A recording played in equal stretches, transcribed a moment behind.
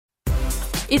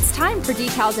It's time for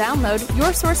Decal Download,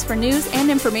 your source for news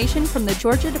and information from the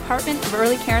Georgia Department of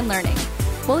Early Care and Learning.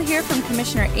 We'll hear from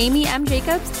Commissioner Amy M.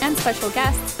 Jacobs and special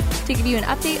guests to give you an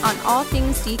update on all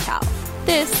things Decal.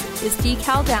 This is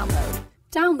Decal Download.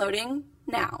 Downloading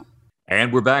now.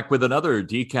 And we're back with another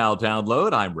Decal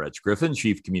Download. I'm Reg Griffin,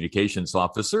 Chief Communications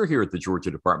Officer here at the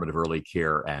Georgia Department of Early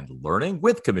Care and Learning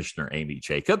with Commissioner Amy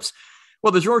Jacobs.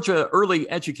 Well, the Georgia Early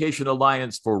Education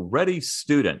Alliance for Ready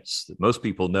Students, that most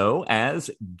people know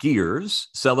as GEERS,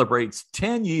 celebrates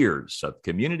 10 years of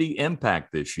community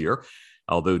impact this year.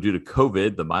 Although due to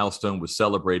COVID, the milestone was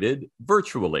celebrated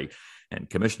virtually. And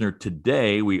Commissioner,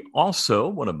 today we also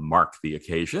want to mark the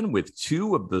occasion with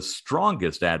two of the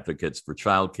strongest advocates for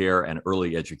childcare and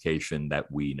early education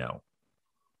that we know.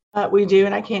 We do,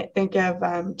 and I can't think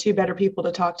of two better people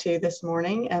to talk to this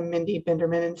morning, Mindy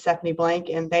Benderman and Stephanie Blank,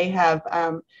 and they have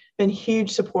been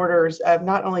huge supporters of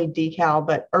not only Decal,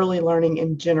 but early learning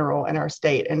in general in our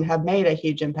state and have made a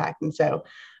huge impact. And so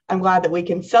I'm glad that we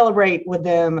can celebrate with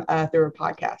them through a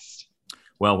podcast.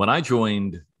 Well, when I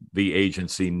joined the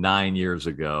agency 9 years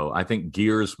ago, I think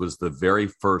GEERS was the very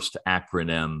first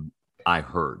acronym I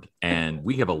heard. And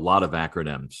we have a lot of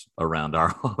acronyms around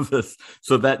our office.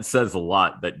 So that says a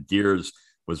lot that GEERS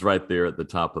was right there at the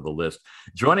top of the list.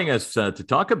 Joining us to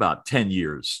talk about 10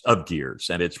 years of GEERS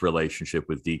and its relationship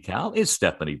with Decal is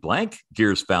Stephanie Blank,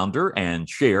 GEERS founder and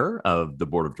chair of the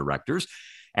board of directors,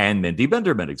 and Mindy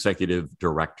Benderman, executive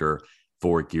director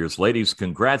for GEERS. Ladies,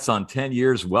 congrats on 10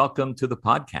 years. Welcome to the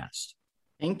podcast.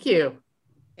 Thank you.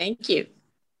 Thank you.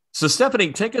 So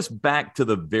Stephanie, take us back to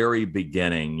the very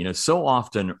beginning. You know, so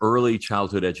often early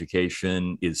childhood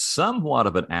education is somewhat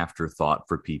of an afterthought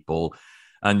for people,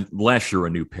 unless you're a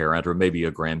new parent or maybe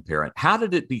a grandparent. How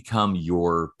did it become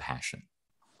your passion?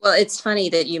 Well, it's funny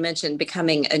that you mentioned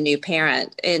becoming a new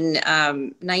parent. In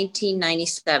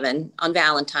 1997, on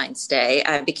Valentine's Day,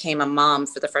 I became a mom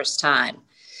for the first time.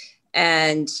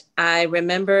 And I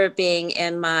remember being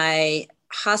in my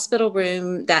hospital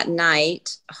room that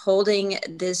night, holding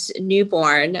this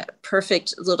newborn,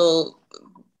 perfect little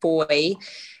boy,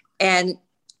 and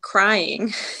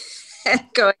crying, and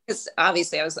going, because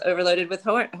obviously I was overloaded with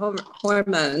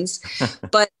hormones,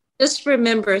 but just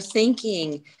remember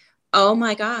thinking, oh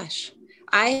my gosh,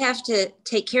 I have to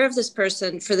take care of this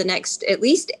person for the next at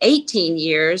least 18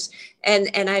 years.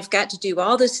 And I've got to do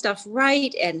all this stuff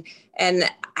right. And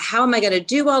how am I going to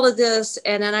do all of this?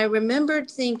 And then I remembered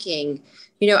thinking,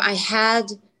 you know, I had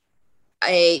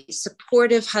a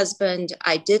supportive husband.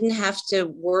 I didn't have to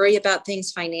worry about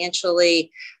things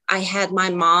financially. I had my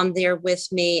mom there with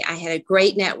me. I had a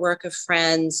great network of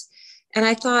friends. And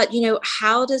I thought, you know,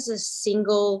 how does a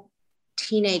single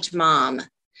teenage mom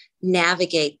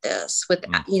navigate this with,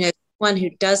 you know, one who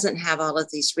doesn't have all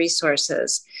of these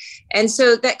resources? And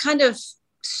so that kind of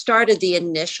started the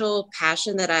initial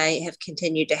passion that I have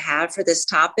continued to have for this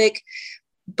topic.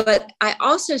 But I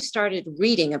also started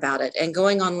reading about it and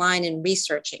going online and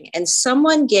researching. And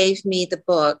someone gave me the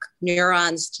book,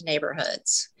 Neurons to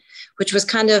Neighborhoods, which was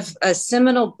kind of a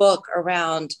seminal book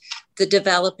around the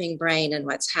developing brain and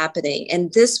what's happening.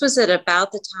 And this was at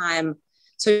about the time,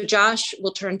 so Josh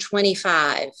will turn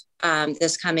 25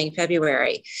 this coming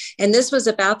February. And this was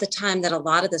about the time that a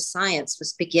lot of the science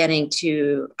was beginning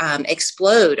to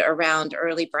explode around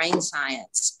early brain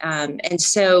science. And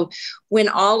so when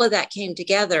all of that came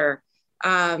together,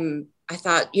 I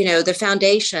thought, you know, the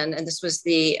foundation, and this was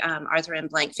the Arthur M.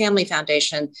 Blank Family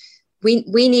Foundation, we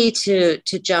need to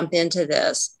jump into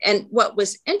this. And what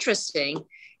was interesting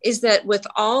is that with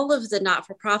all of the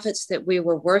not-for-profits that we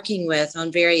were working with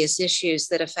on various issues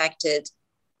that affected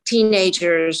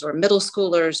teenagers or middle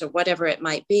schoolers or whatever it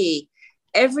might be,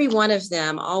 every one of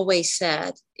them always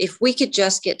said, if we could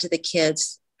just get to the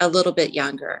kids a little bit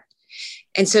younger.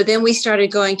 And so then we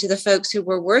started going to the folks who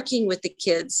were working with the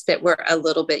kids that were a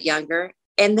little bit younger,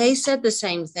 and they said the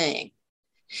same thing.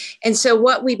 And so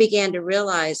what we began to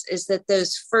realize is that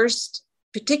those first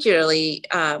 5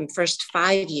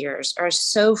 years are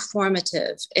so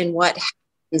formative in what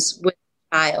happens with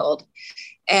a child.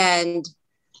 And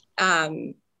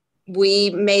we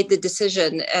made the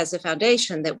decision as a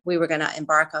foundation that we were going to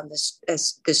embark on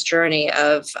this journey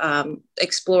of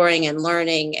exploring and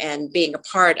learning and being a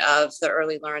part of the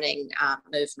early learning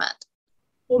movement.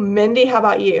 Well, Mindy, how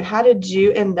about you? How did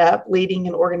you end up leading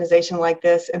an organization like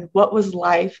this? And what was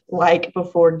life like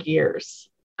before GEERS?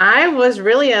 I was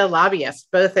really a lobbyist,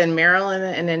 both in Maryland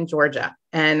and in Georgia.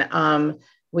 And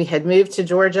we had moved to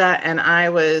Georgia, and I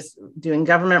was doing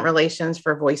government relations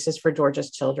for Voices for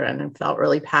Georgia's Children and felt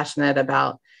really passionate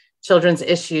about children's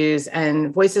issues.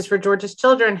 And Voices for Georgia's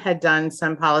Children had done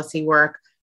some policy work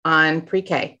on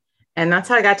pre-K And that's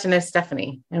how I got to know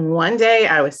Stephanie. And one day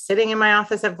I was sitting in my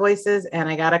office at Voices and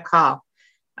I got a call.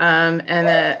 And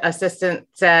the assistant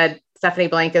said, Stephanie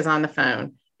Blank is on the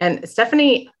phone. And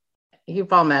Stephanie,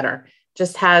 you've all met her,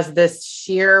 just has this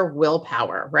sheer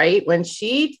willpower, right? When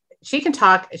she can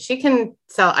talk, she can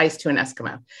sell ice to an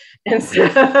Eskimo. And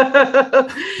so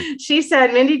she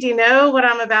said, Mindy, do you know what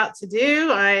I'm about to do?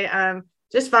 I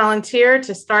just volunteered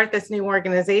to start this new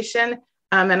organization.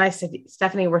 And I said,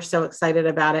 Stephanie, we're so excited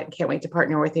about it. Can't wait to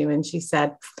partner with you. And she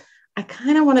said, I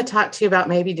kind of want to talk to you about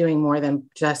maybe doing more than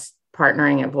just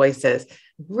partnering at Voices.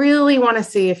 Really want to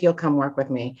see if you'll come work with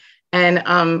me.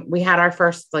 And we had our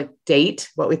first date,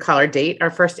 what we call our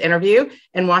first interview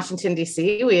in Washington,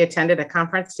 D.C. We attended a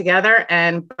conference together.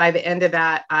 And by the end of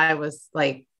that, I was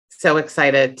so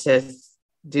excited to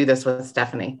do this with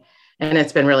Stephanie. And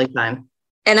it's been really fun.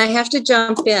 And I have to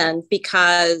jump in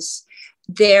because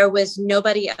there was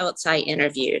nobody else I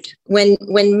interviewed. When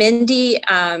Mindy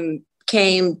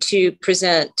came to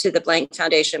present to the Blank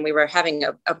Foundation, we were having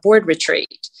a board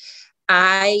retreat.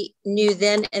 I knew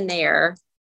then and there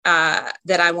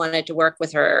that I wanted to work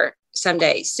with her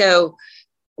someday. So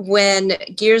when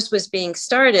Gears was being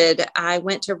started, I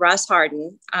went to Russ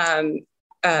Harden,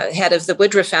 head of the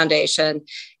Woodruff Foundation,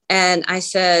 and I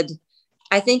said,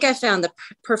 I think I found the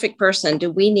perfect person.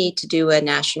 Do we need to do a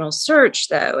national search,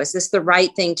 though? Is this the right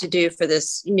thing to do for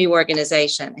this new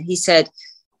organization? And he said,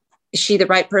 is she the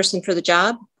right person for the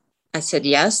job? I said,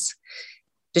 yes.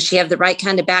 Does she have the right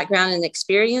kind of background and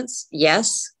experience?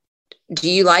 Yes. Do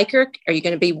you like her? Are you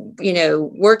going to be,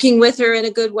 working with her in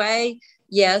a good way?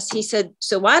 Yes. He said,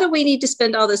 so why do we need to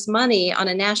spend all this money on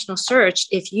a national search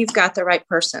if you've got the right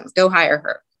person? Go hire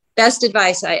her. Best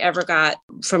advice I ever got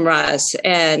from Russ.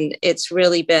 And it's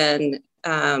really been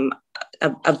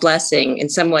a blessing in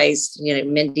some ways.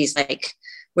 Mindy's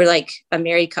we're like a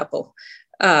married couple.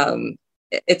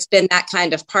 It's been that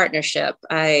kind of partnership.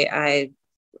 I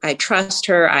trust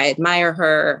her. I admire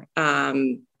her.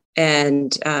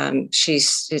 And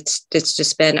it's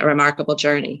just been a remarkable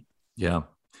journey. Yeah.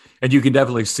 And you can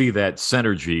definitely see that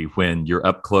synergy when you're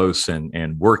up close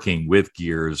and working with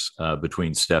Gears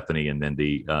between Stephanie and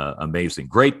Mindy. Amazing.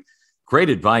 Great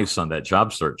advice on that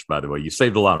job search, by the way. You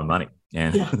saved a lot of money.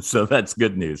 And so that's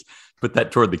good news. Put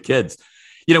that toward the kids.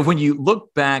 When you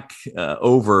look back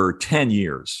over 10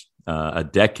 years, a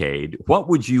decade, what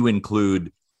would you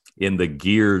include in the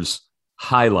Gears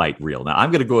highlight reel? Now,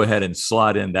 I'm going to go ahead and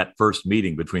slot in that first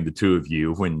meeting between the two of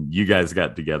you when you guys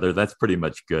got together. That's pretty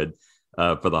much good.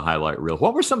 For the highlight reel.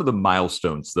 What were some of the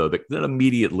milestones, though, that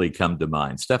immediately come to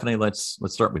mind? Stephanie, let's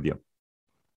start with you.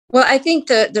 Well, I think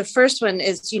the first one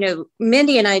is,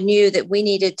 Mindy and I knew that we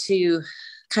needed to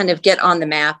kind of get on the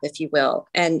map, if you will,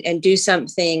 and do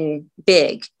something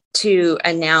big to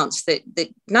announce that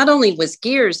not only was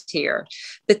Gears here,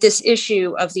 but this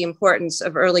issue of the importance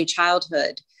of early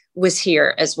childhood was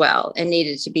here as well and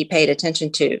needed to be paid attention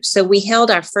to. So we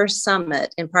held our first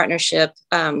summit in partnership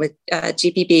with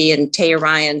GPB, and Taya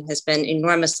Ryan has been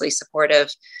enormously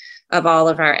supportive of all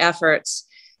of our efforts.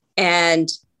 And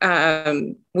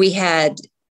we had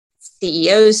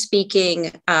CEOs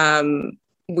speaking.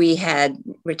 We had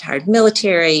retired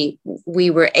military.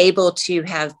 We were able to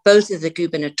have both of the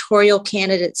gubernatorial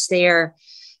candidates there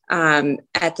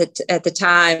at the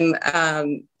time.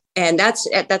 And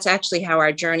that's actually how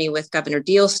our journey with Governor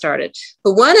Deal started.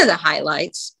 But one of the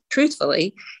highlights,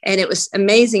 truthfully, and it was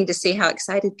amazing to see how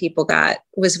excited people got,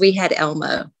 was we had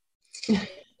Elmo.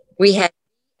 We had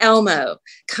Elmo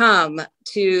come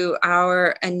to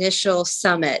our initial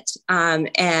summit.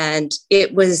 And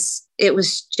it was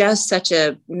just such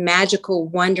a magical,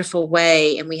 wonderful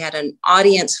way. And we had an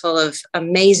audience full of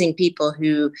amazing people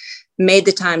who made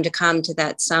the time to come to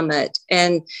that summit.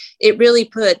 And it really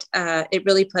put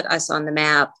us on the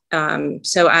map.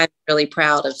 So I'm really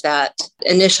proud of that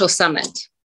initial summit.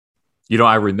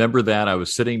 I remember that. I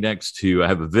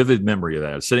have a vivid memory of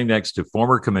that. I was sitting next to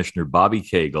former Commissioner Bobby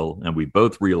Cagle, and we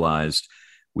both realized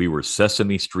we were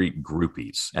Sesame Street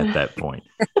groupies at that point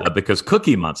because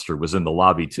Cookie Monster was in the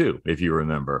lobby too, if you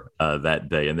remember that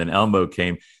day. And then Elmo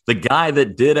came. The guy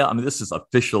that did, this is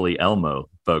officially Elmo,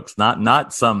 folks,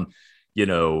 not some,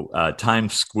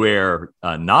 Times Square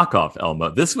knockoff Elmo.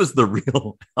 This was the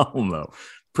real Elmo.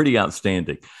 Pretty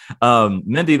outstanding.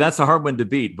 Mindy, that's a hard one to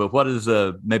beat, but what is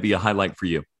maybe a highlight for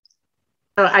you?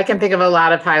 Oh, I can think of a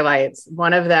lot of highlights.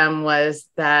 One of them was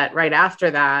that right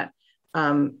after that,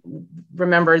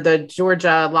 remember the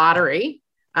Georgia lottery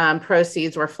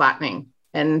proceeds were flattening,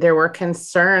 and there were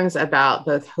concerns about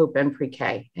both Hope and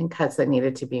pre-K and cuts that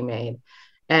needed to be made.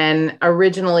 And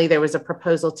originally there was a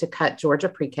proposal to cut Georgia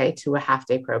pre-K to a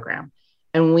half-day program.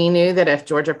 And we knew that if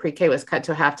Georgia Pre-K was cut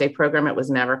to a half-day program, it was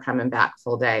never coming back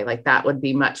full day. Like that would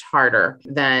be much harder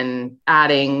than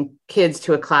adding kids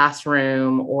to a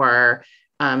classroom or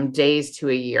days to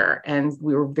a year. And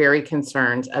we were very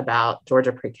concerned about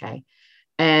Georgia Pre-K.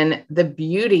 And the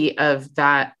beauty of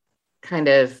that kind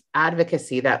of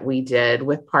advocacy that we did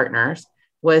with partners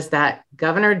was that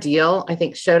Governor Deal, I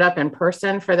think, showed up in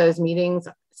person for those meetings,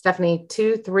 Stephanie,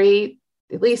 2, 3,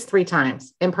 at least 3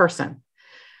 times in person.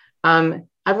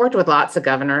 I've worked with lots of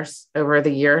governors over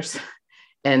the years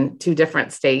in 2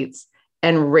 different states,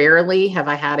 and rarely have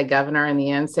I had a governor in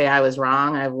the end say I was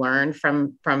wrong. I've learned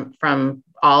from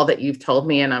all that you've told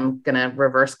me, and I'm going to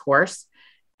reverse course.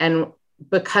 And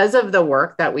because of the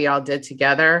work that we all did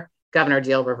together, Governor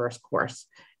Deal reversed course.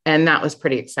 And that was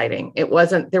pretty exciting.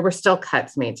 There were still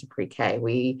cuts made to pre-K.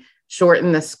 We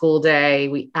shortened the school day.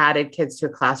 We added kids to a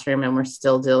classroom, and we're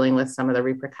still dealing with some of the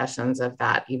repercussions of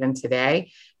that even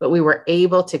today. But we were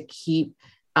able to keep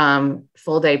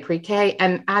full day pre-K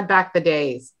and add back the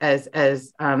days as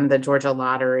the Georgia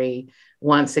Lottery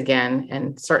once again.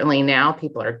 And certainly now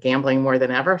people are gambling more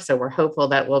than ever. So we're hopeful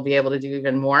that we'll be able to do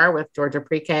even more with Georgia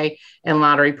Pre-K and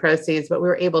lottery proceeds, but we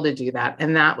were able to do that.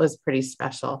 And that was pretty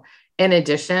special. In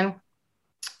addition,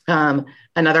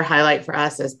 another highlight for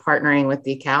us is partnering with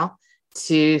DeKalb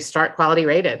to start Quality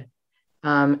Rated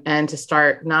and to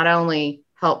start not only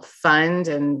help fund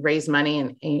and raise money.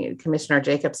 And Commissioner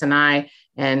Jacobs and I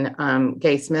and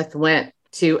Gay Smith went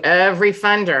to every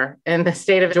funder in the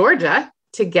state of Georgia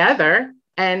together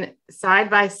and side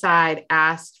by side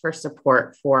asked for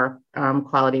support for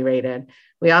Quality Rated.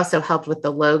 We also helped with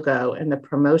the logo and the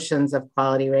promotions of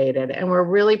Quality Rated. And we're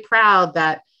really proud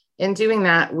that in doing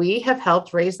that, we have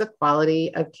helped raise the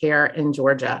quality of care in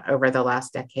Georgia over the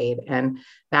last decade. And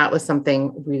that was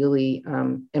something really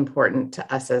important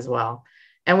to us as well.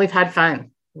 And we've had fun.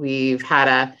 We've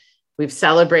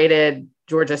celebrated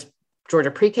Georgia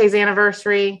Pre-K's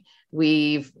anniversary.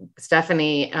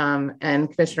 Stephanie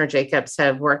and Commissioner Jacobs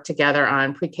have worked together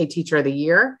on Pre-K Teacher of the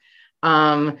Year.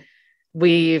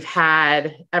 We've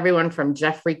had everyone from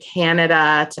Jeffrey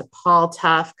Canada to Paul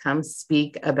Tuff come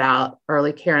speak about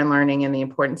early care and learning and the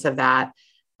importance of that.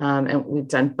 And we've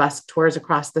done bus tours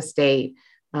across the state.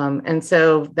 And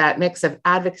so that mix of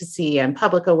advocacy and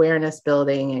public awareness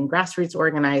building and grassroots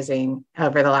organizing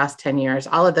over the last 10 years,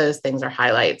 all of those things are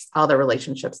highlights, all the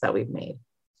relationships that we've made.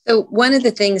 So one of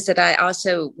the things that I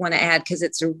also want to add, because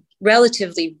it's a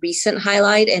relatively recent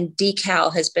highlight and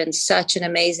DeKalb has been such an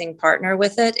amazing partner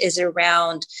with it, is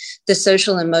around the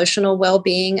social and emotional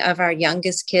well-being of our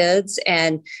youngest kids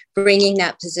and bringing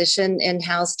that position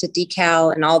in-house to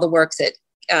DeKalb and all the work that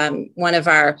one of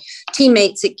our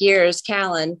teammates at Gears,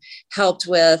 Callan, helped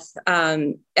with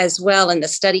as well in the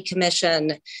study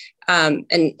commission. And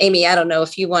Amy, I don't know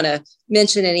if you want to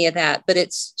mention any of that, but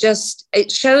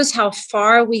it shows how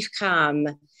far we've come,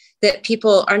 that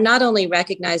people are not only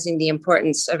recognizing the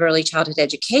importance of early childhood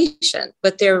education,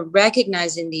 but they're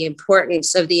recognizing the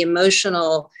importance of the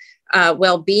emotional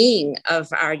well-being of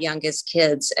our youngest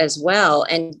kids as well,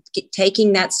 and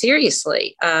taking that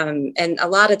seriously. And a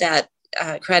lot of that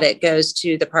credit goes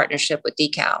to the partnership with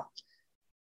DeKalb.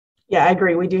 Yeah, I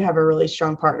agree. We do have a really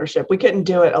strong partnership. We couldn't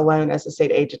do it alone as a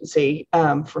state agency,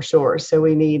 for sure. So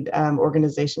we need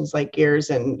organizations like Gears.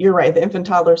 And you're right, the infant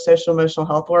toddler social emotional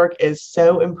health work is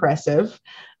so impressive.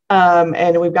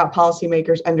 And we've got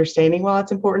policymakers understanding why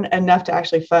it's important enough to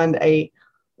actually fund a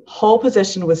whole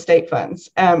position with state funds.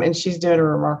 And she's doing a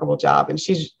remarkable job. And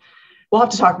we'll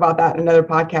have to talk about that in another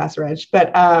podcast, Reg.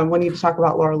 But we need to talk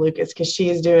about Laura Lucas, because she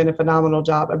is doing a phenomenal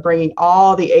job of bringing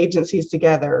all the agencies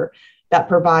together that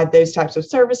provide those types of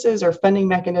services or funding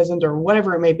mechanisms or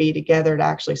whatever it may be together to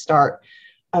actually start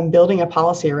building a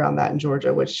policy around that in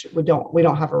Georgia, which we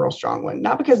don't have a real strong one.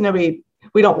 Not because we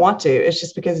don't want to, it's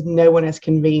just because no one has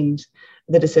convened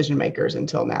the decision makers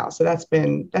until now. So that's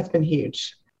been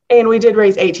huge. And we did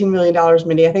raise $18 million,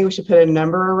 Mindy. I think we should put a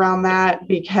number around that,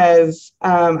 because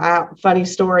funny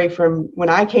story from when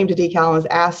I came to DeKalb, I was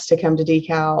asked to come to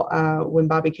DeKalb when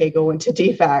Bobby Cagle went to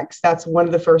DFACS. That's one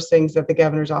of the first things that the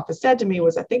governor's office said to me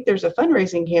was, I think there's a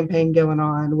fundraising campaign going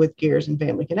on with Gears and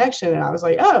Family Connection. And I was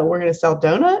like, oh, we're going to sell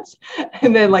donuts?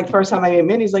 And then first time I met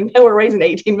Mindy's like, no, we're raising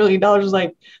 $18 million. I was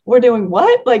like, we're doing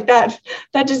what? That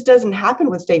just doesn't happen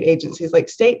with state agencies.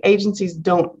 State agencies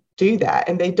don't do that,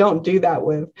 and they don't do that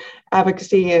with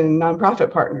advocacy and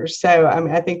nonprofit partners. So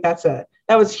I think that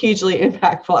was hugely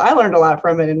impactful. I learned a lot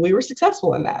from it, and we were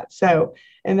successful in that. So,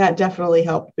 and that definitely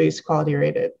helped boost Quality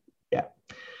Rated. Yeah.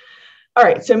 All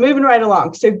right, so moving right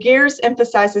along. So Gears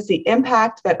emphasizes the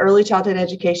impact that early childhood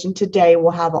education today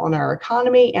will have on our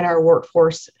economy and our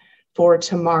workforce for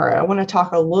tomorrow. I want to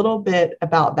talk a little bit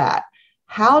about that.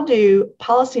 How do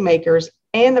policymakers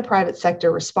and the private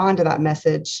sector respond to that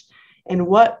message? And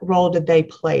what role did they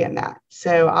play in that?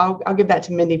 So I'll give that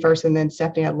to Mindy first, and then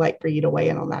Stephanie, I'd like for you to weigh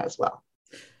in on that as well.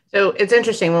 So it's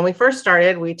interesting. When we first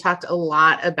started, we talked a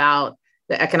lot about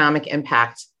the economic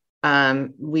impact.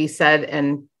 We said,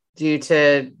 and due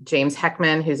to James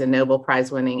Heckman, who's a Nobel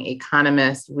Prize winning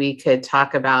economist, we could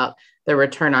talk about the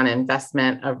return on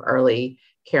investment of early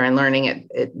care and learning.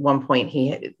 At one point,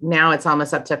 now it's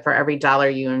almost up to, for every dollar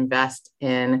you invest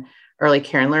in early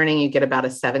care and learning, you get about a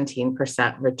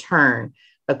 17% return,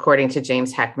 according to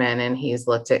James Heckman. And he's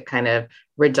looked at kind of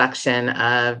reduction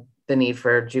of the need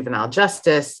for juvenile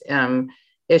justice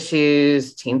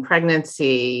issues, teen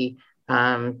pregnancy,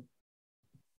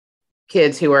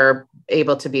 kids who are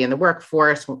able to be in the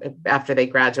workforce after they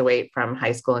graduate from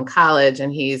high school and college.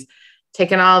 And he's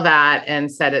taken all that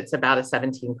and said it's about a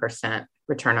 17%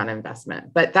 return on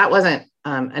investment. But that wasn't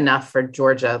enough for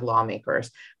Georgia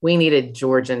lawmakers. We needed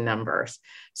Georgian numbers.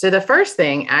 So the first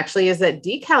thing actually is that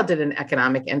DeKalb did an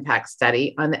economic impact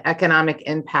study on the economic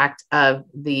impact of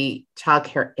the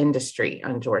childcare industry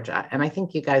on Georgia. And I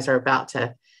think you guys are about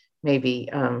to maybe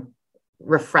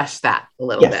refresh that a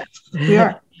little bit. We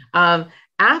are.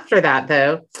 After that,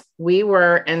 though, we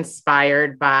were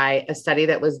inspired by a study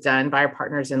that was done by our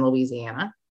partners in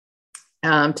Louisiana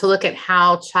to look at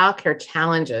how childcare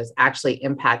challenges actually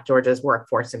impact Georgia's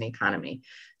workforce and economy.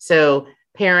 So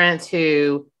parents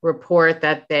who report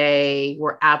that they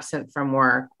were absent from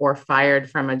work or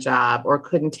fired from a job or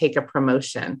couldn't take a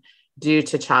promotion due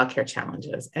to childcare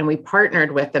challenges. And we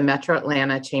partnered with the Metro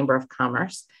Atlanta Chamber of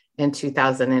Commerce in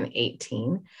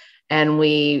 2018. And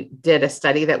we did a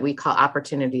study that we call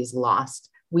Opportunities Lost.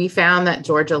 We found that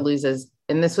Georgia loses,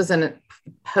 and this was in a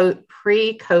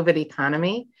pre-COVID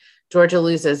economy, Georgia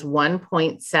loses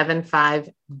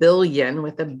 $1.75 billion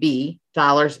with a B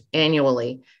dollars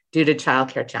annually due to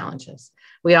childcare challenges.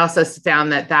 We also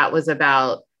found that was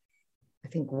about, I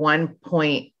think,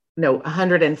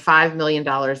 $105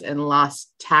 million in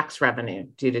lost tax revenue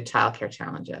due to childcare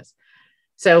challenges.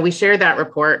 So we shared that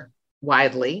report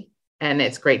widely. And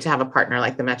it's great to have a partner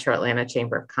like the Metro Atlanta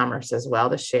Chamber of Commerce as well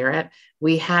to share it.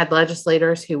 We had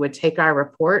legislators who would take our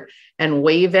report and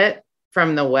wave it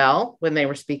from the well when they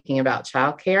were speaking about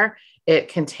childcare. It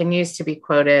continues to be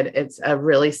quoted. It's a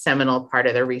really seminal part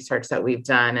of the research that we've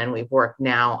done. And we've worked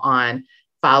now on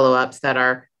follow-ups that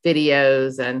are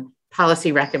videos and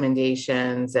policy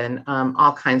recommendations and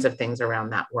all kinds of things around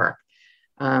that work.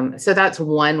 So that's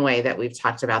one way that we've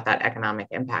talked about that economic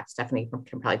impact. Stephanie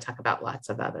can probably talk about lots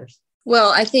of others.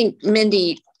 Well, I think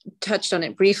Mindy touched on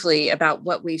it briefly about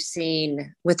what we've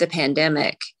seen with the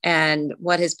pandemic, and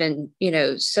what has been,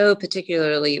 so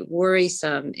particularly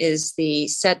worrisome is the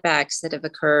setbacks that have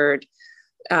occurred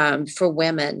for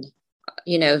women.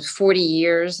 40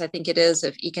 years, I think it is,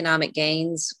 of economic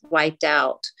gains wiped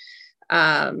out.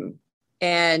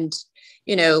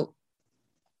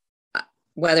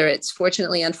 Whether it's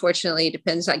fortunately, unfortunately,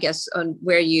 depends, I guess, on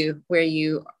where you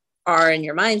are in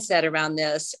your mindset around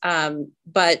this.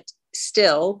 But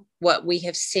still, what we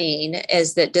have seen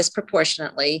is that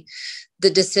disproportionately,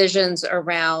 the decisions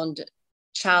around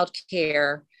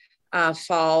childcare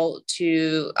fall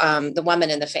to the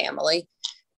woman in the family.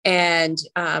 And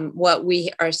what we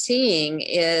are seeing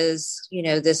is,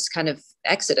 this kind of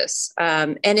exodus,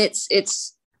 and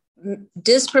it's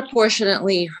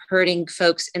disproportionately hurting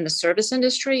folks in the service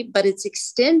industry, but it's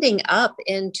extending up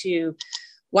into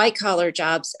white collar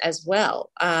jobs as well,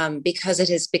 because it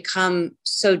has become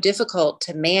so difficult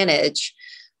to manage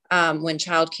when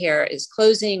childcare is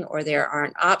closing, or there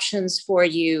aren't options for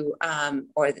you,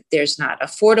 or there's not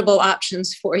affordable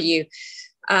options for you.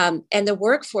 And the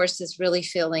workforce is really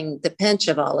feeling the pinch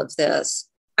of all of this.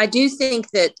 I do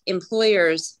think that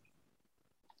employers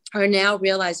are now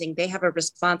realizing they have a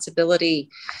responsibility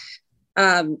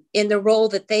in the role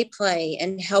that they play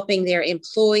in helping their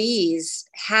employees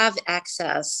have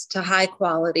access to high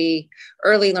quality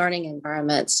early learning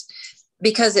environments,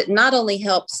 because it not only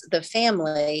helps the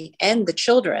family and the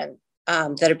children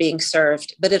that are being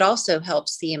served, but it also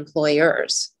helps the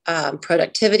employers.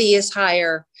 Productivity is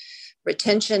higher,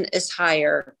 retention is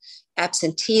higher,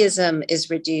 absenteeism is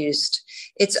reduced.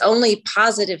 It's only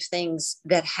positive things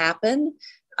that happen.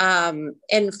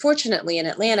 And fortunately, in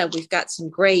Atlanta, we've got some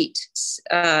great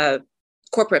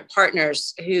corporate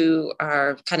partners who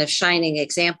are kind of shining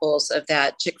examples of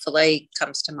that. Chick-fil-A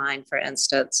comes to mind, for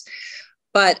instance.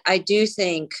 But I do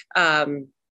think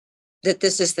that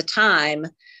this is the time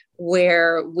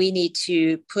where we need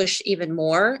to push even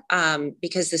more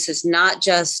because this is not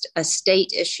just a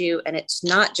state issue and it's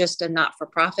not just a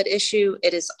not-for-profit issue.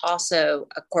 It is also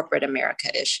a corporate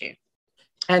America issue.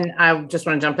 And I just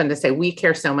want to jump in to say we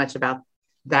care so much about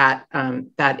that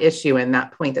issue and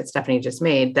that point that Stephanie just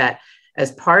made, that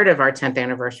as part of our 10th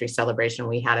anniversary celebration,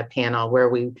 we had a panel where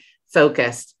we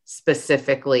focused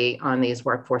specifically on these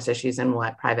workforce issues and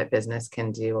what private business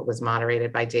can do. It was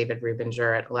moderated by David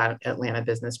Rubinger at Atlanta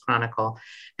Business Chronicle.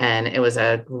 And it was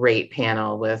a great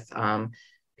panel with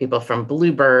people from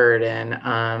Bluebird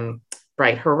and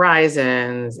Bright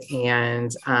Horizons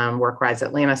and WorkRise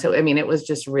Atlanta. So, I mean, it was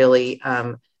just really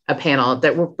a panel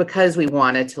that because we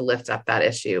wanted to lift up that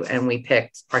issue, and we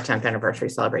picked our 10th anniversary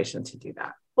celebration to do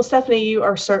that. Well, Stephanie, you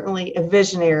are certainly a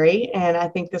visionary, and I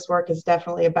think this work is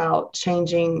definitely about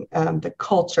changing the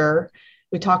culture.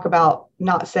 We talk about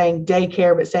not saying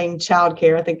daycare, but saying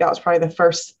childcare. I think that was probably the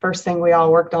first thing we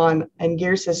all worked on. And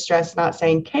Gears has stressed not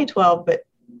saying K-12, but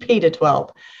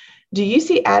P-12. Do you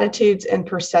see attitudes and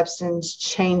perceptions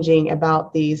changing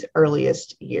about these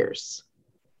earliest years?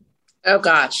 Oh,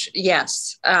 gosh,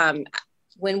 yes.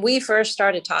 When we first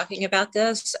started talking about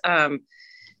this,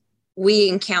 we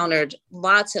encountered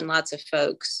lots and lots of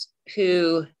folks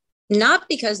who, not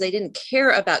because they didn't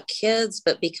care about kids,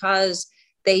 but because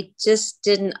they just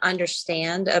didn't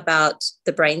understand about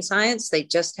the brain science. They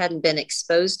just hadn't been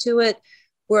exposed to it.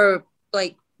 Were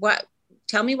like, what?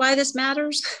 Tell me why this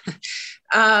matters.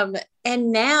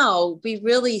 And now we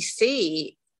really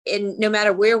see, no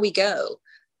matter where we go,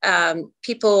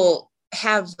 people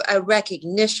have a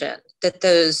recognition that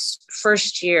those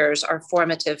first years are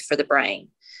formative for the brain.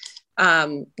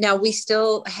 Now, we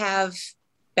still have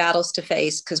battles to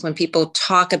face because when people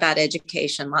talk about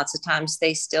education, lots of times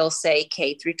they still say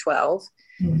K through 12.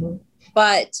 Mm-hmm.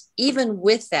 But even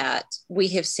with that, we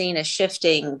have seen a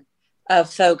shifting of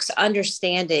folks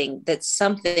understanding that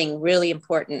something really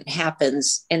important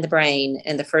happens in the brain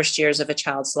in the first years of a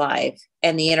child's life.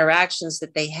 And the interactions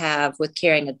that they have with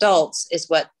caring adults is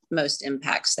what most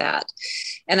impacts that.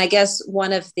 And I guess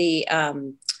one of the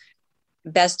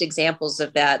best examples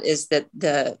of that is that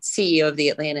the CEO of the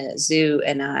Atlanta Zoo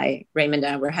and Raymond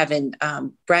and I were having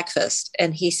breakfast.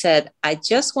 And he said, I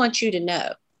just want you to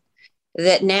know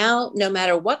that now, no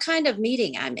matter what kind of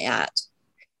meeting I'm at,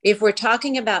 if we're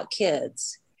talking about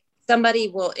kids, somebody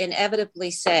will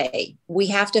inevitably say, we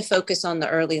have to focus on the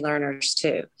early learners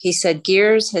too. He said,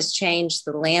 Gears has changed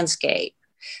the landscape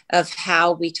of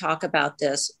how we talk about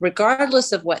this,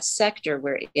 regardless of what sector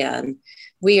we're in.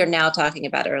 We are now talking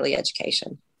about early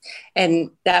education. And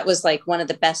that was like one of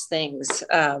the best things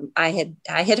I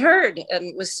had heard, and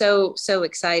it was so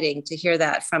exciting to hear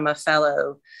that from a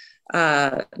fellow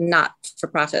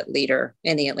not-for-profit leader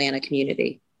in the Atlanta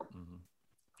community.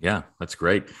 Yeah, that's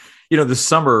great. You know, this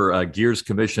summer, Gears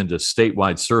commissioned a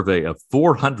statewide survey of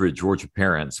 400 Georgia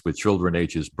parents with children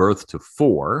ages birth to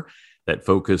 4 that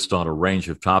focused on a range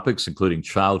of topics, including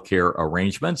childcare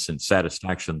arrangements and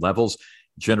satisfaction levels,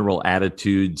 general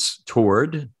attitudes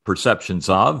toward, perceptions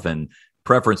of, and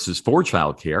preferences for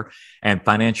childcare, and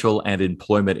financial and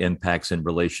employment impacts in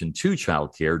relation to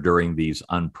childcare during these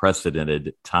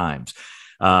unprecedented times.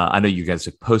 I know you guys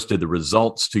have posted the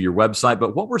results to your website,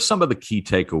 but what were some of the key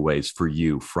takeaways for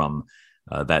you from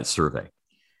that survey?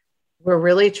 We're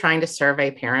really trying to survey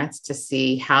parents to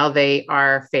see how they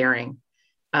are faring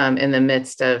in the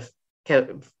midst of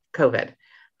COVID,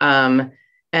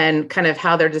 and kind of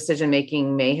how their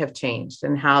decision-making may have changed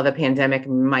and how the pandemic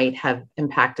might have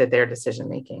impacted their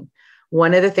decision-making.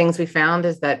 One of the things we found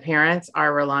is that parents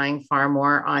are relying far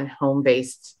more on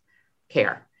home-based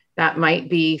care. That might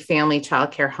be family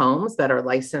childcare homes that are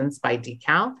licensed by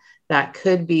DeKalb. That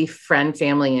could be friend,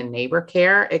 family, and neighbor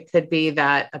care. It could be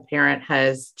that a parent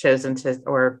has chosen to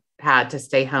or had to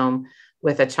stay home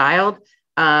with a child.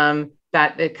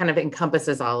 That it kind of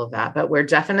encompasses all of that. But we're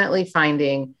definitely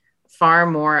finding far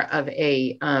more of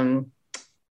a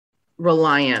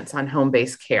reliance on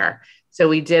home-based care. So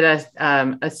we did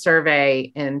a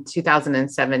survey in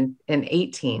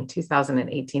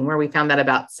 2018, where we found that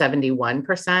about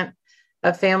 71%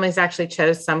 of families actually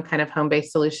chose some kind of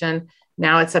home-based solution.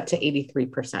 Now it's up to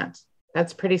 83%.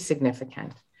 That's pretty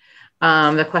significant.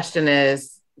 The question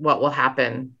is, what will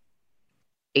happen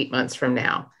 8 months from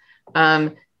now?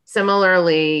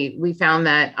 Similarly, we found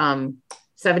that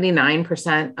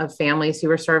 79% of families who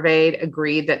were surveyed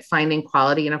agreed that finding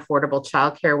quality and affordable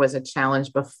childcare was a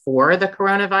challenge before the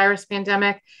coronavirus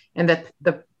pandemic, and that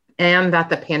the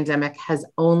pandemic has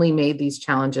only made these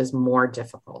challenges more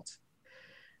difficult.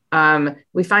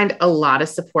 We find a lot of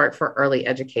support for early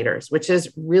educators, which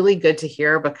is really good to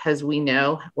hear because we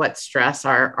know what stress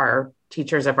our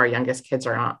teachers of our youngest kids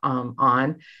are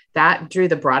on. That drew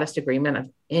the broadest agreement of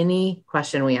any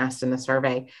question we asked in the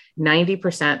survey.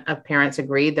 90% of parents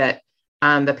agreed that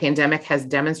the pandemic has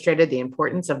demonstrated the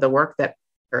importance of the work that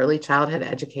early childhood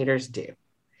educators do.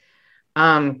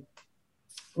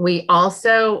 We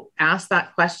also asked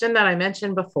that question that I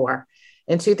mentioned before.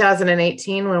 In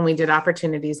 2018, when we did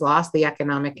Opportunities Lost, the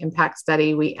economic impact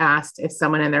study, we asked if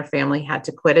someone in their family had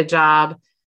to quit a job,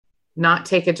 not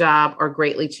take a job, or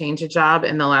greatly change a job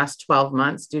in the last 12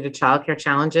 months due to childcare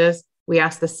challenges. We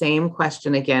asked the same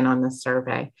question again on the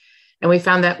survey. And we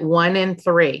found that 1 in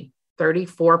 3,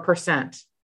 34%,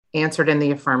 answered in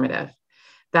the affirmative.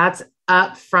 That's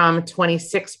up from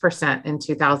 26% in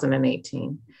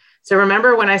 2018. So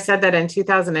remember when I said that in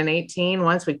 2018,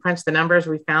 once we crunched the numbers,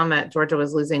 we found that Georgia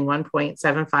was losing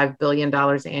 $1.75 billion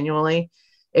annually.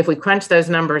 If we crunch those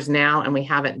numbers now, and we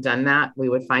haven't done that, we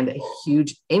would find a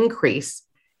huge increase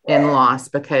in loss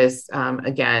because,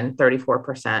 again,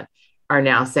 34% are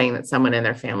now saying that someone in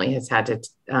their family has had to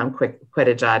quit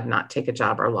a job, not take a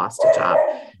job, or lost a job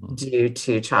due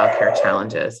to childcare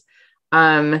challenges.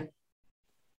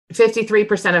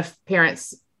 53% of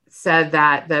parents said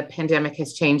that the pandemic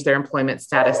has changed their employment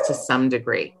status to some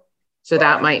degree. So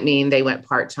that might mean they went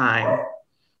part-time.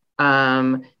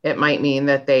 It might mean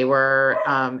that they were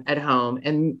at home.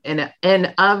 And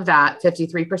of that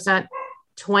 53%,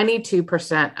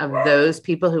 22% of those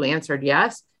people who answered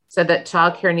yes said that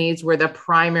childcare needs were the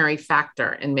primary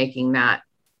factor in making that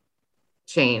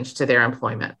change to their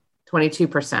employment,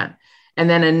 22%. And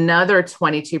then another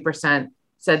 22%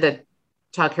 said that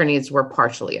childcare needs were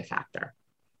partially a factor.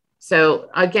 So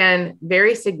again,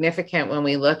 very significant when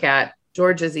we look at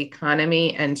Georgia's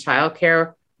economy and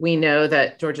childcare. We know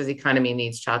that Georgia's economy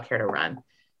needs childcare to run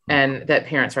and that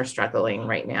parents are struggling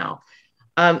right now.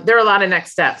 There are a lot of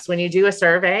next steps. When you do a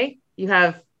survey, you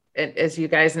have, as you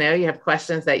guys know, you have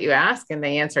questions that you ask and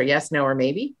they answer yes, no, or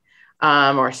maybe,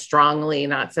 or strongly,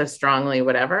 not so strongly,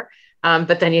 whatever.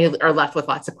 But then you are left with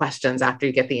lots of questions after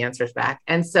you get the answers back.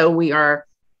 And so we are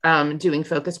doing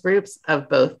focus groups of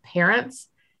both parents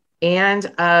and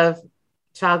of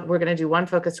we're going to do one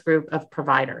focus group of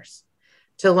providers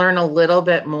to learn a little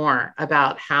bit more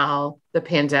about how the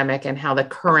pandemic and how the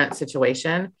current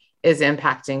situation is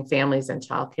impacting families and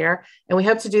childcare. And we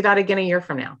hope to do that again a year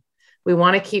from now. We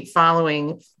want to keep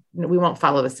following, we won't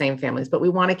follow the same families, but we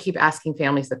want to keep asking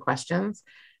families the questions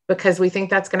because we think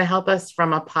that's going to help us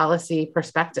from a policy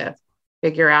perspective,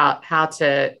 figure out how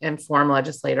to inform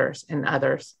legislators and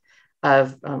others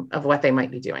of what they might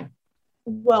be doing.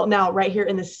 Well, now right here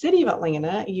in the city of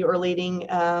Atlanta, you are leading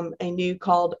a new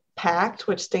called PACT,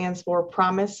 which stands for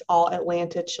Promise All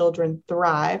Atlanta Children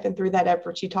Thrive. And through that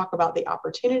effort, you talk about the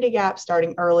opportunity gap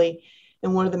starting early.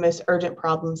 And one of the most urgent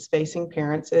problems facing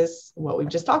parents is what we've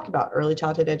just talked about, early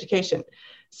childhood education.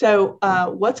 So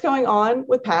what's going on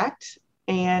with PACT?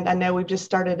 And I know we've just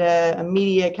started a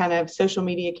media kind of social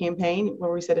media campaign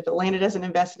where we said if Atlanta doesn't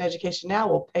invest in education now,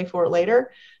 we'll pay for it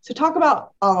later. So talk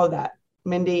about all of that,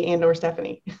 Mindy and or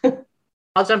Stephanie.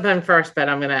 I'll jump in first, but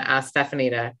I'm going to ask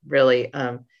Stephanie to really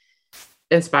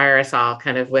inspire us all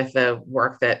kind of with the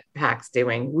work that PACT's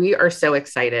doing. We are so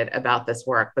excited about this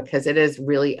work because it is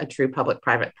really a true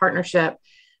public-private partnership.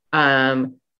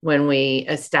 When we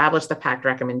established the PACT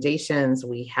recommendations,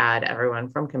 we had everyone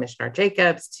from Commissioner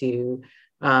Jacobs to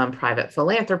private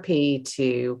philanthropy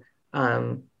to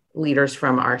leaders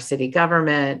from our city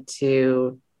government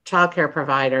to childcare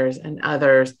providers and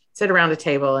others sit around a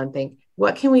table and think,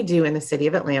 what can we do in the city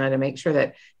of Atlanta to make sure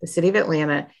that the city of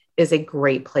Atlanta is a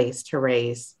great place to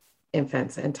raise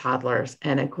infants and toddlers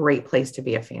and a great place to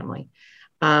be a family.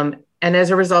 And as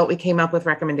a result, we came up with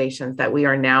recommendations that we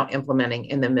are now implementing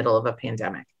in the middle of a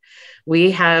pandemic.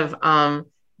 We have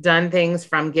done things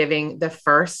from giving the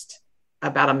first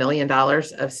about $1 million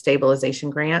of stabilization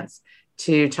grants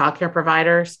to childcare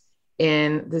providers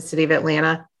in the city of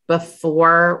Atlanta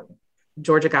before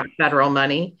Georgia got federal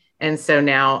money. And so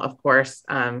now, of course,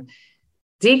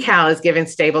 DeKalb is giving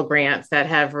stable grants that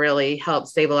have really helped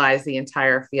stabilize the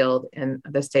entire field in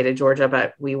the state of Georgia.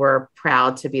 But we were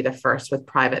proud to be the first with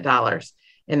private dollars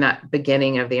in that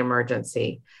beginning of the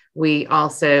emergency. We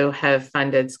also have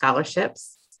funded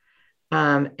scholarships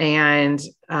and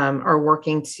are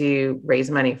working to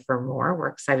raise money for more. We're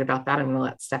excited about that. I'm going to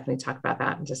let Stephanie talk about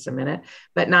that in just a minute.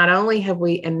 But not only have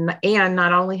we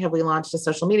launched a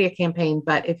social media campaign,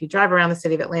 but if you drive around the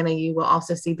city of Atlanta, you will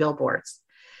also see billboards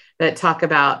that talk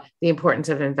about the importance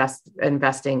of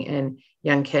investing in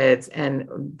young kids and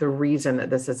the reason that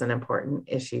this is an important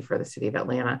issue for the city of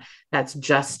Atlanta. That's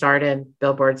just started.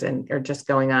 Billboards are just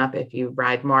going up. If you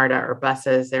ride MARTA or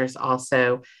buses, there's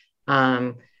also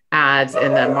ads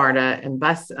in the MARTA and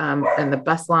the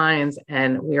bus lines.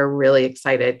 And we are really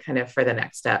excited kind of for the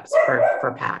next steps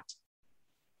for PACT.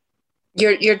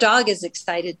 Your dog is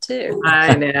excited too.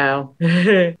 I know.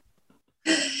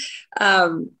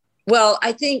 Well,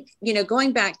 I think,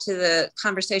 going back to the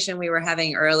conversation we were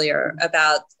having earlier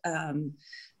about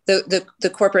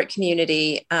the corporate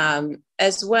community,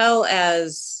 as well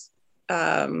as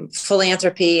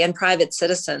philanthropy and private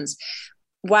citizens,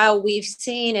 while we've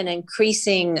seen an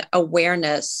increasing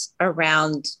awareness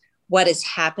around what is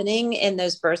happening in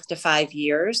those birth to 5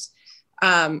 years,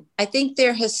 I think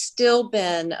there has still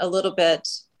been a little bit,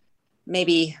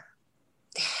 maybe,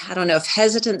 I don't know if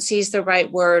hesitancy is the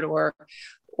right word,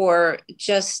 or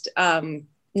just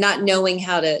not knowing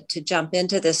how to jump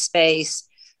into this space.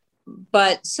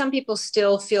 But some people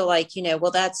still feel like,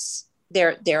 well, that's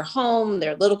their home,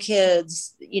 their little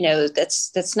kids,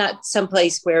 that's not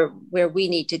someplace where we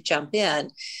need to jump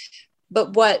in.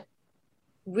 But what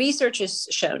research has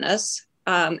shown us,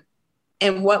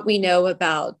 and what we know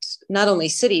about not only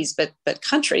cities, but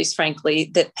countries, frankly,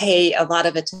 that pay a lot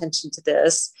of attention to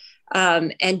this,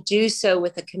 and do so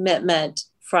with a commitment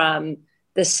from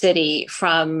the city,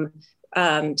 from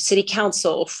city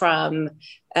council, from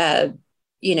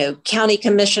county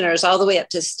commissioners, all the way up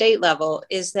to state level,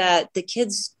 is that the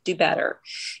kids do better.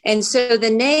 And so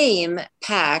the name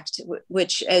PACT,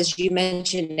 which, as you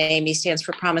mentioned, Amy, stands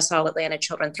for Promise All Atlanta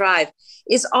Children Thrive,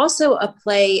 is also a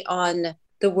play on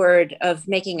the word of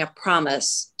making a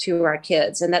promise to our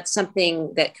kids. And that's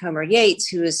something that Comer Yates,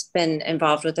 who has been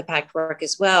involved with the PACT work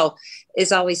as well,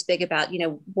 is always big about,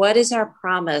 what is our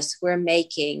promise we're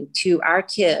making to our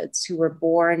kids who were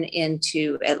born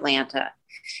into Atlanta?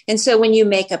 And so when you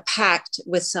make a pact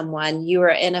with someone, you are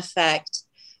in effect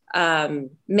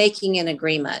making an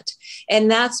agreement.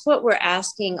 And that's what we're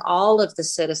asking all of the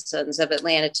citizens of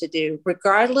Atlanta to do,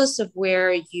 regardless of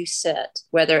where you sit,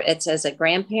 whether it's as a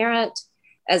grandparent,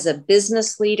 as a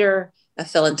business leader, a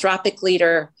philanthropic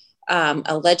leader,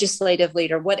 a legislative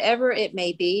leader, whatever it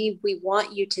may be. We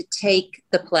want you to take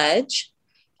the pledge.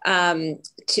 And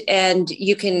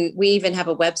we even have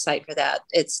a website for that.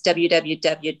 It's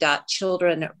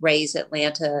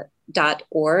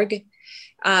www.childrenraiseatlanta.org.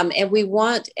 And we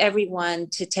want everyone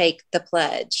to take the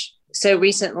pledge. So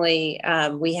recently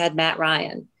we had Matt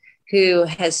Ryan, who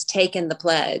has taken the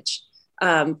pledge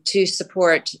to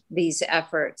support these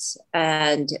efforts.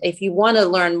 And if you want to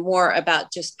learn more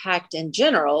about just PACT in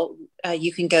general,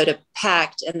 you can go to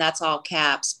PACT, and that's all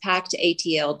caps,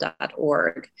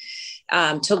 pactatl.org,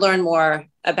 to learn more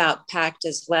about PACT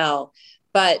as well.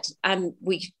 But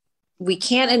we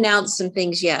can't announce some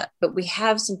things yet, but we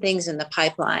have some things in the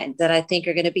pipeline that I think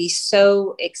are going to be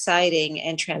so exciting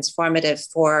and transformative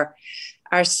for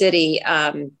our city.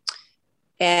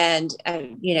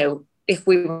 If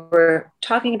we were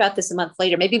talking about this a month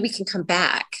later, maybe we can come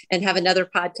back and have another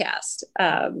podcast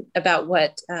about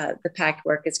what the PACT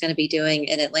work is going to be doing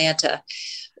in Atlanta.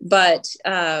 But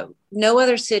no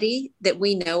other city that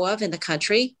we know of in the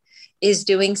country is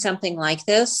doing something like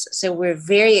this. So we're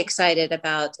very excited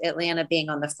about Atlanta being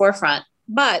on the forefront.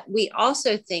 But we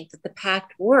also think that the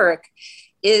PACT work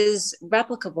is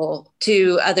replicable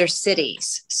to other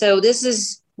cities. So this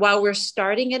is, while we're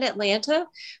starting in Atlanta,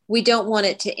 we don't want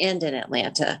it to end in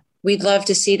Atlanta. We'd love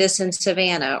to see this in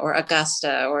Savannah or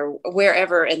Augusta or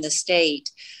wherever in the state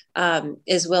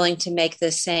is willing to make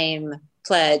the same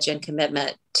pledge and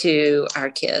commitment to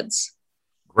our kids.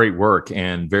 Great work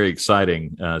and very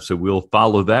exciting. So we'll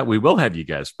follow that. We will have you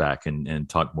guys back and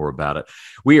talk more about it.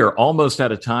 We are almost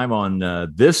out of time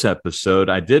on this episode.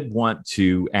 I did want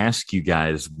to ask you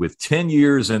guys, with 10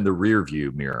 years in the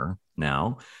rearview mirror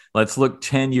now, let's look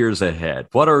 10 years ahead.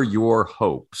 What are your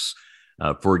hopes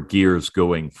for Gears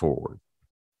going forward?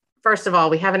 First of all,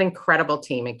 we have an incredible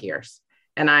team at Gears.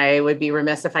 And I would be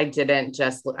remiss if I didn't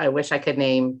I wish I could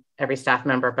name every staff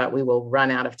member, but we will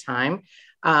run out of time.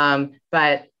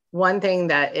 But one thing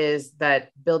that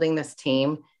building this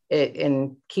team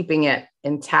in keeping it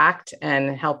intact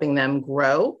and helping them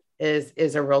grow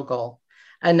is a real goal.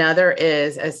 Another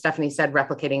is, as Stephanie said,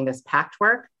 replicating this PACT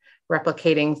work,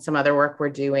 replicating some other work we're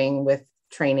doing with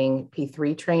training,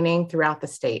 P3 training throughout the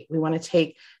state. We want to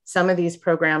take some of these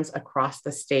programs across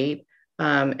the state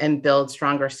and build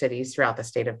stronger cities throughout the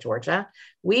state of Georgia.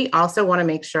 We also want to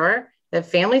make sure that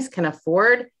families can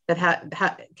afford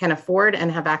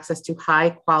and have access to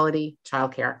high quality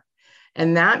childcare.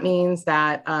 And that means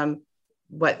that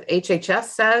what HHS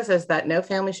says is that no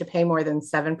family should pay more than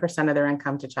 7% of their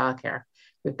income to childcare.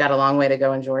 We've got a long way to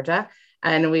go in Georgia,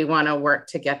 and we want to work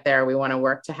to get there. We want to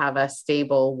work to have a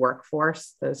stable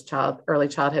workforce, those early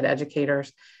childhood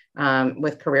educators,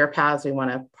 With Career Paths, we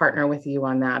want to partner with you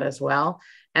on that as well.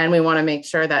 And we want to make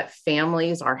sure that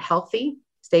families are healthy,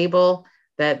 stable,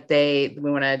 that we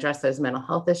want to address those mental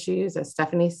health issues, as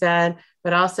Stephanie said,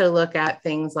 but also look at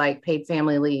things like paid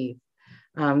family leave,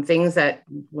 things that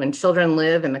when children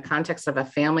live in the context of a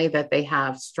family, that they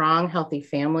have strong, healthy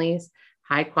families,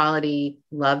 high quality,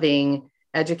 loving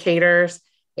educators,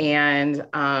 and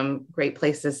great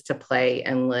places to play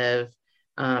and live,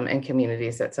 and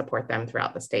communities that support them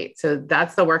throughout the state. So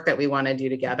that's the work that we want to do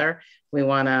together. We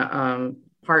want to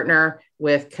partner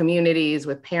with communities,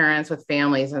 with parents, with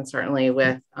families, and certainly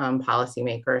with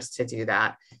policymakers to do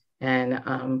that.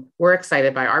 And we're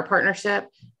excited by our partnership,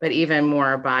 but even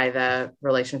more by the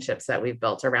relationships that we've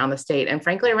built around the state and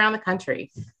frankly around the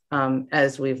country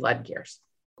as we've led GEARS.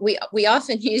 We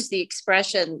often use the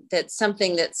expression that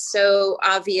something that's so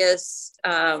obvious,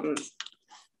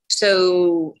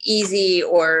 so easy,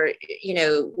 or,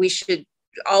 we should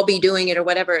all be doing it or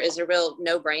whatever, is a real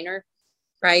no-brainer,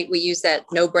 right? We use that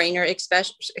no-brainer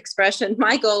expression.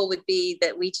 My goal would be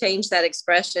that we change that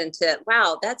expression to,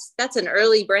 wow, that's an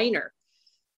early brainer,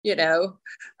 so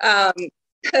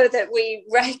that we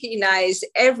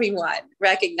everyone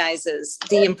recognizes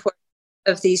the importance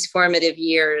of these formative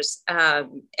years,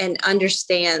 and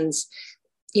understands,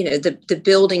 the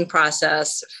building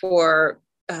process for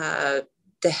the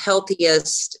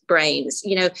healthiest brains.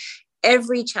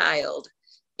 Every child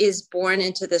is born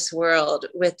into this world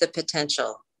with the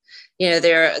potential.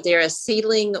 They're a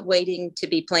seedling waiting to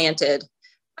be planted.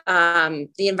 The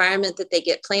environment that they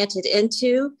get planted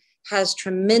into has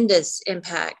tremendous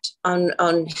impact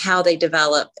on how they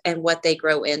develop and what they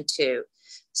grow into.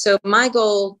 So my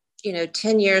goal,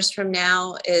 10 years from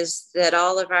now, is that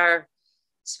all of our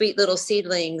sweet little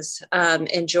seedlings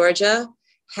in Georgia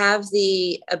have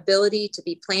the ability to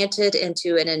be planted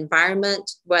into an environment,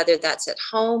 whether that's at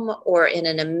home or in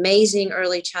an amazing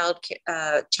early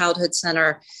childhood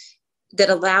center, that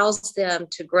allows them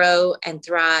to grow and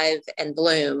thrive and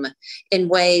bloom in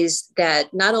ways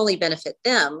that not only benefit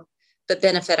them, but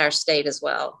benefit our state as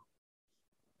well.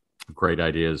 Great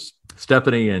ideas.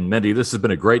 Stephanie and Mindy, this has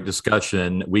been a great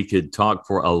discussion. We could talk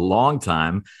for a long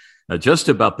time just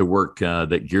about the work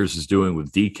that GEARS is doing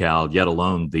with DeCal, yet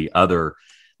alone the other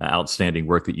outstanding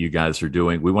work that you guys are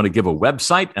doing. We want to give a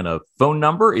website and a phone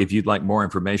number if you'd like more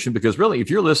information, because really, if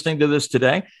you're listening to this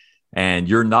today and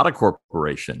you're not a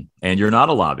corporation and you're not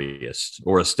a lobbyist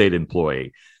or a state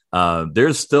employee,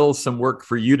 there's still some work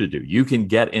for you to do. You can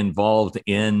get involved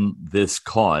in this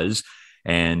cause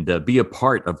and be a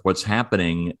part of what's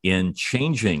happening in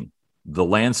changing the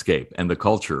landscape and the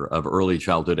culture of early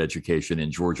childhood education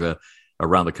in Georgia,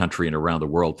 around the country, and around the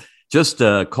world. Just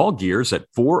call GEARS at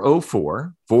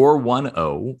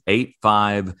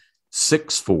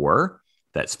 404-410-8564.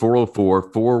 That's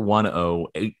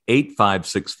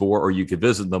 404-410-8564, or you can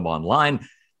visit them online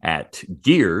at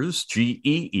GEARS,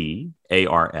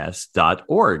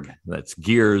 GEEARS.org. That's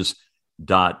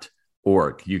GEARS.org.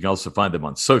 You can also find them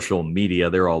on social media.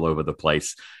 They're all over the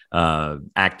place,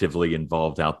 actively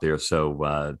involved out there.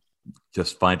 So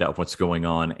just find out what's going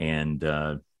on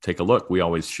and take a look. We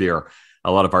always share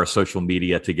a lot of our social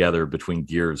media together between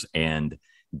GEARS and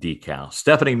DeCal.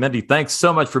 Stephanie, Mindy, thanks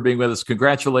so much for being with us.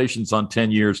 Congratulations on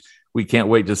 10 years. We can't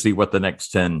wait to see what the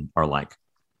next 10 are like.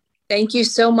 Thank you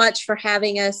so much for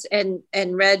having us. And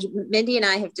Reg, Mindy and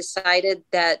I have decided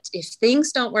that if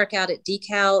things don't work out at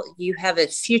DeCal, you have a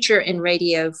future in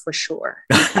radio for sure.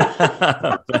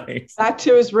 Thanks. Back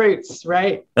to his roots,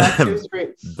 right? Back to his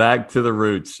roots. Back to the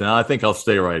roots. Now, I think I'll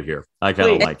stay right here. I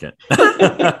kind of like it.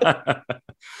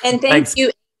 And thank you,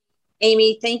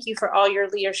 Amy. Thank you for all your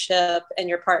leadership and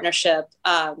your partnership.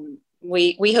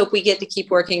 We hope we get to keep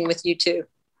working with you too.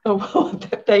 Oh, well,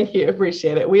 thank you.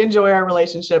 Appreciate it. We enjoy our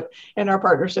relationship and our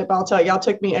partnership. I'll tell you, y'all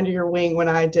took me under your wing when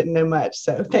I didn't know much.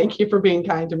 So thank you for being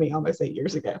kind to me almost 8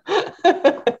 years ago.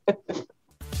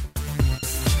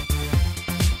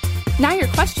 Now your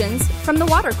questions from the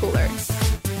water cooler.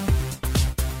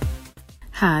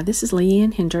 Hi, this is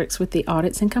Leanne Hendricks with the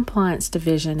Audits and Compliance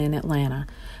Division in Atlanta.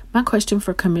 My question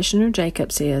for Commissioner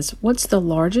Jacobs is, what's the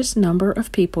largest number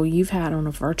of people you've had on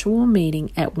a virtual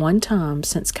meeting at one time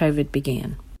since COVID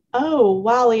began? Oh,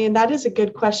 wow, Leanne, that is a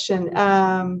good question.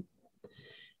 I'll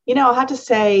have to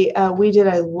say we did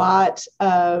a lot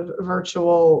of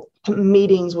virtual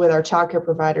meetings with our childcare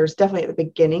providers, definitely at the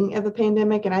beginning of the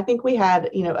pandemic. And I think we had,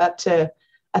 up to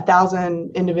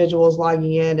 1,000 individuals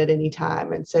logging in at any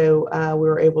time. And so we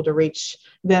were able to reach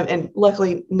them, and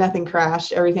luckily nothing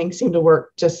crashed. Everything seemed to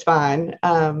work just fine.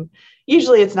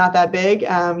 Usually it's not that big.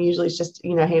 Usually it's just,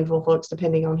 a handful of folks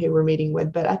depending on who we're meeting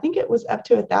with. But I think it was up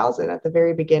to 1,000 at the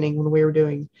very beginning when we were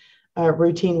doing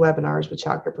routine webinars with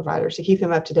childcare providers to keep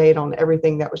them up to date on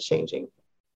everything that was changing.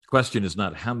 The question is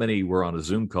not how many were on a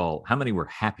Zoom call, how many were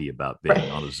happy about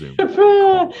being on a Zoom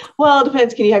call? Well, it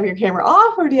depends. Can you have your camera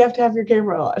off or do you have to have your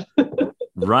camera on?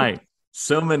 Right.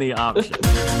 So many options.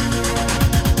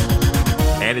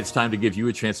 And it's time to give you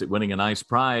a chance at winning a nice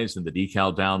prize in the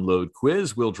Decal Download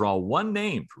quiz. We'll draw one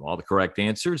name from all the correct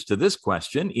answers to this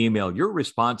question. Email your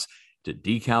response to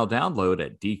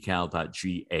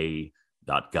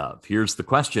decaldownload@decal.ga.gov. Here's the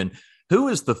question. Who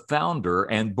is the founder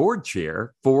and board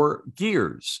chair for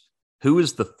Gears? Who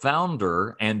is the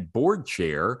founder and board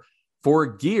chair for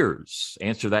Gears?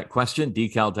 Answer that question,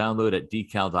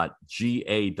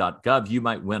 decaldownload@decal.ga.gov. You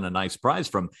might win a nice prize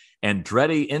from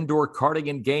Andretti Indoor Karting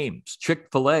and Games,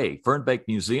 Chick-fil-A, Fernbake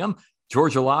Museum,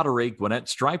 Georgia Lottery, Gwinnett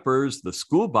Stripers, the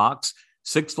School Box,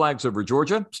 Six Flags Over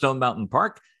Georgia, Stone Mountain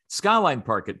Park, Skyline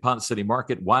Park at Ponce City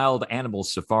Market, Wild Animal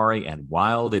Safari, and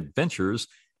Wild Adventures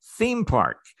Theme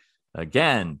Park.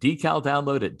 Again,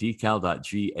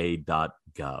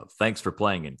 decaldownload@decal.ga.gov. Thanks for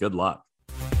playing and good luck.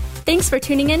 Thanks for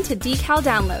tuning in to Decal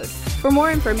Download. For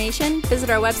more information,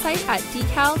 visit our website at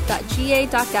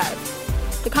decal.ga.gov.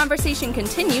 The conversation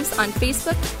continues on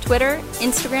Facebook, Twitter,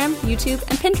 Instagram, YouTube,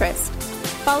 and Pinterest.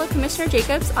 Follow Commissioner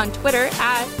Jacobs on Twitter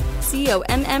at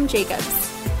COMM Jacobs.